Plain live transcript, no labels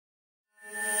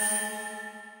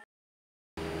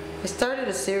I started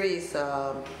a series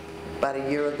about a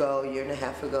year and a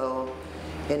half ago,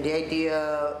 and the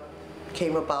idea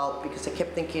came about because I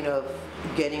kept thinking of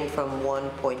getting from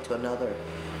one point to another,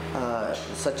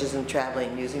 such as in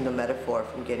traveling, using the metaphor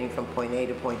from getting from point A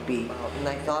to point B. And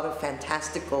I thought of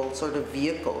fantastical sort of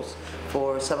vehicles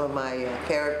for some of my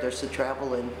characters to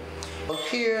travel in.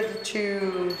 Here the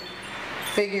two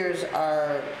figures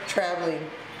are traveling.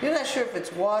 You're not sure if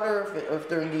it's water, or if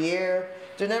they're in the air.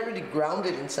 They're not really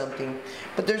grounded in something,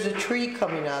 but there's a tree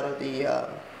coming out of the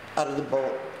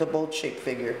boat, the boat-shaped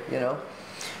figure, you know.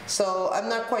 So I'm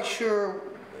not quite sure.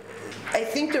 I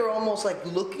think they're almost like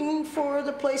looking for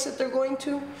the place that they're going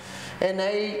to, and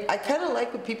I kind of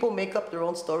like when people make up their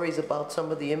own stories about some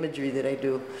of the imagery that I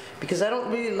do, because I don't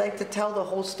really like to tell the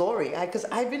whole story, because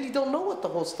I really don't know what the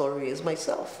whole story is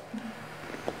myself.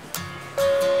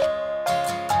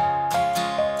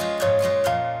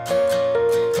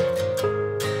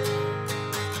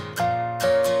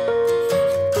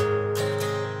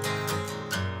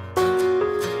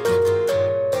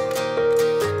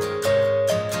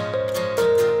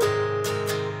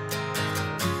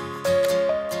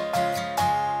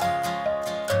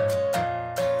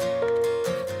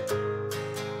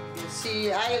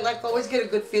 I always get a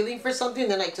good feeling for something,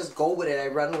 then I just go with it, I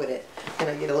run with it, and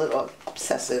I get a little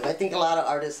obsessive. I think a lot of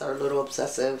artists are a little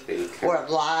obsessive, or a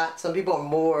lot. Some people are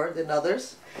more than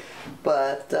others,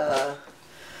 but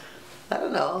I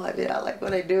don't know. I mean, I like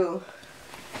what I do.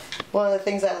 One of the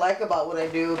things I like about what I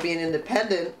do, being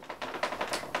independent,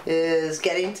 is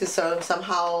getting to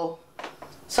somehow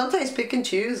sometimes pick and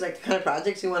choose like the kind of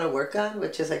projects you want to work on,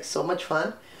 which is like so much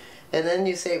fun. And then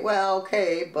you say, well,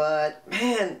 okay, but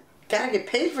man, gotta get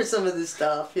paid for some of this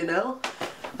stuff, you know?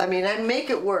 I mean, I make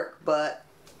it work, but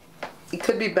it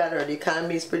could be better. The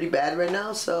economy is pretty bad right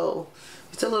now, so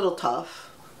it's a little tough.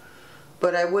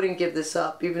 But I wouldn't give this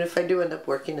up, even if I do end up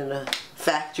working in a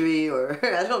factory or,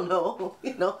 I don't know,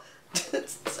 you know,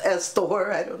 a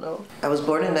store, I don't know. I was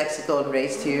born in Mexico and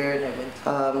raised here,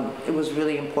 and it was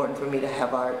really important for me to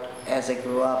have art as I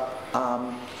grew up.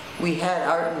 We had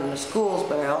art in the schools,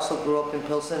 but I also grew up in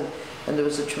Pilsen, and there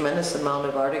was a tremendous amount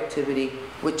of art activity,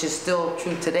 which is still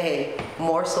true today,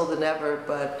 more so than ever.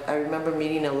 But I remember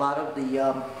meeting a lot of the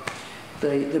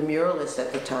muralists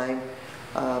at the time,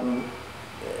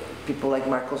 people like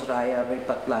Marcos Raya, Ray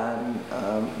Patlan,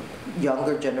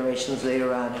 younger generations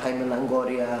later on, Jaime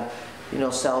Longoria, you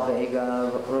know, Sal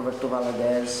Vega, Roberto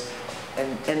Valadez,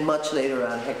 and much later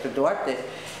on, Hector Duarte.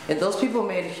 And those people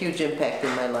made a huge impact in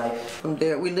my life. From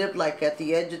there, we lived like at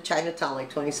the edge of Chinatown,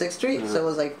 like 26th Street, so it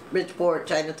was like Bridgeport,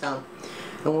 Chinatown.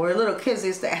 And when we were little kids, they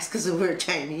used to ask us if we were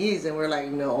Chinese, and we're like,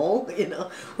 no, you know.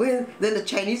 Then the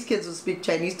Chinese kids would speak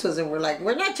Chinese to us, and we're like,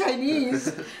 we're not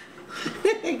Chinese.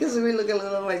 Because we look a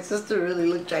little, my sister really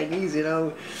looked Chinese, you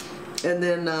know. And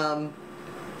then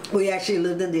we actually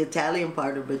lived in the Italian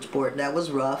part of Bridgeport. That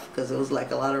was rough because it was like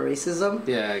a lot of racism.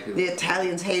 Yeah, the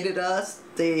Italians hated us.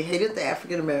 They hated the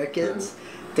African Americans.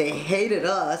 They hated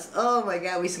us. Oh my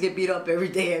God, we used to get beat up every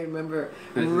day. I remember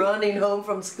running home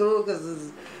from school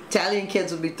because Italian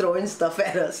kids would be throwing stuff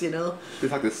at us, you know.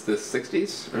 Is like the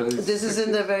 60s? Early this 60s? Is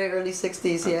in the very early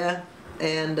 60s, yeah.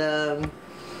 And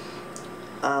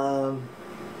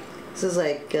this is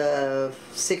like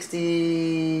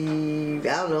 60, I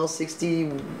don't know,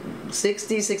 60,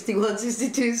 61,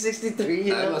 62, 63,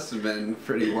 you know. That must have been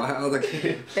pretty wild.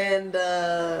 And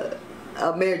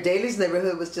Mayor Daley's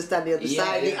neighborhood was just on the other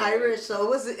side, the Irish, so it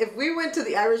was, if we went to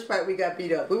the Irish part, we got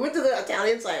beat up. We went to the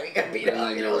Italian side, we got beat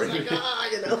up, you know, it was like, ah,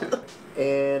 you know.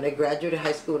 And I graduated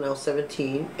high school when I was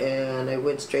 17, and I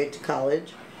went straight to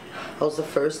college. I was the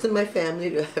first in my family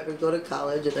to ever go to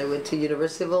college, and I went to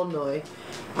University of Illinois.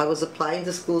 I was applying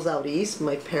to schools out east.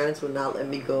 My parents would not let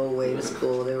me go away to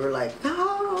school. They were like,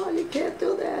 no, you can't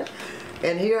do that.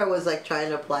 And here I was like trying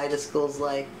to apply to schools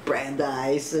like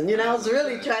Brandeis, and you know, I was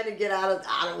really trying to get out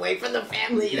away from the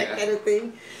family, that kind of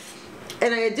thing.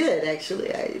 And I did,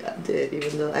 actually, I did,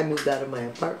 even though I moved out of my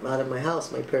apartment, out of my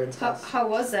house, my parents' house. How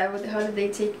was that? How did they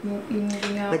take you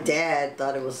moving out? My dad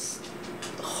thought it was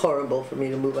horrible for me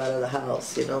to move out of the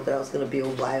house, you know, that I was going to be a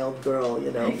wild girl,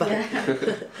 you know.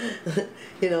 But,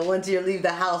 you know, once you leave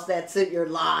the house, that's it, you're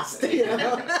lost, you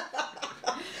know.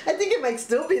 I think it might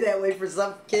still be that way for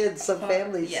some kids, some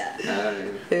families. Yeah.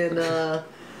 And,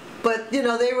 but, you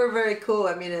know, they were very cool.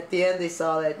 I mean, at the end, they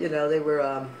saw that, you know, they were,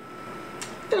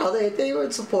 you know, they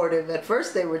were supportive. At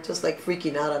first, they were just, like,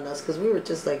 freaking out on us because we were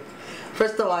just, like,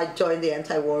 first of all, I joined the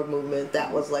anti-war movement.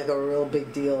 That was, like, a real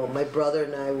big deal. My brother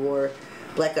and I wore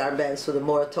black armbands for the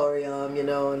moratorium, you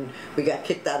know, and we got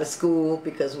kicked out of school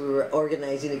because we were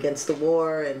organizing against the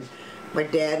war, and My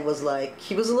dad was like,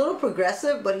 he was a little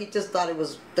progressive, but he just thought it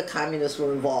was the communists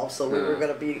were involved, so we were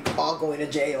gonna be all going to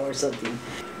jail or something.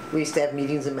 We used to have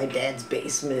meetings in my dad's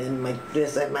basement.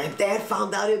 My dad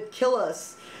found out it'd kill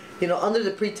us, you know, under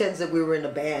the pretense that we were in a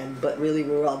band, but really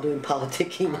we were all doing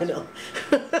politicking, you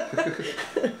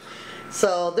know.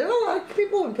 So there were a lot of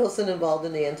people in Pilsen involved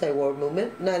in the anti-war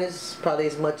movement. Not as probably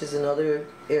as much as in other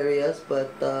areas,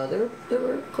 but there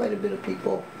were quite a bit of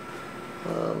people.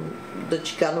 The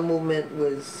Chicano movement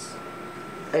was,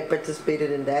 I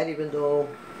participated in that, even though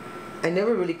I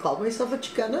never really called myself a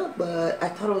Chicana, but I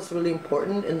thought it was really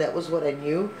important, and that was what I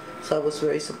knew. So I was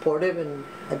very supportive, and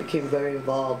I became very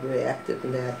involved, very active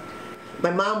in that.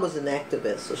 My mom was an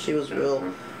activist, so she was real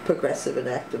progressive and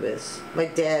activist. My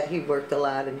dad, he worked a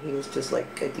lot, and he was just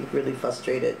like, I think, really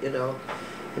frustrated, you know,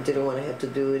 and didn't want to have to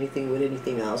do anything with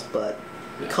anything else but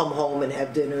come home and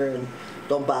have dinner and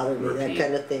don't bother me, that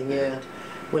kind of thing, yeah.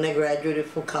 When I graduated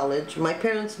from college, my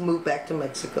parents moved back to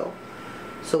Mexico.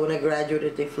 So when I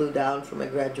graduated, they flew down for my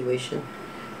graduation.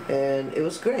 And it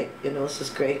was great, you know, it's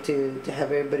just great to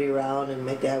have everybody around, and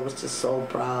my dad was just so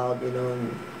proud, you know,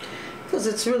 because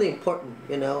it's really important,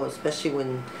 you know, especially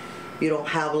when you don't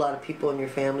have a lot of people in your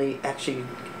family actually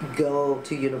go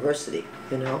to university,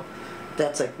 you know.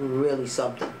 That's like really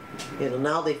something. You know,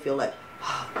 now they feel like,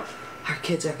 oh, our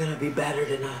kids are gonna be better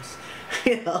than us,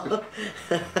 you know.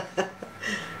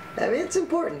 I mean, it's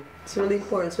important. It's really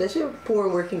important, especially poor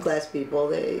working class people.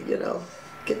 They, you know,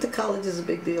 get to college is a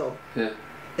big deal. Yeah.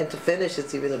 And to finish,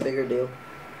 it's even a bigger deal.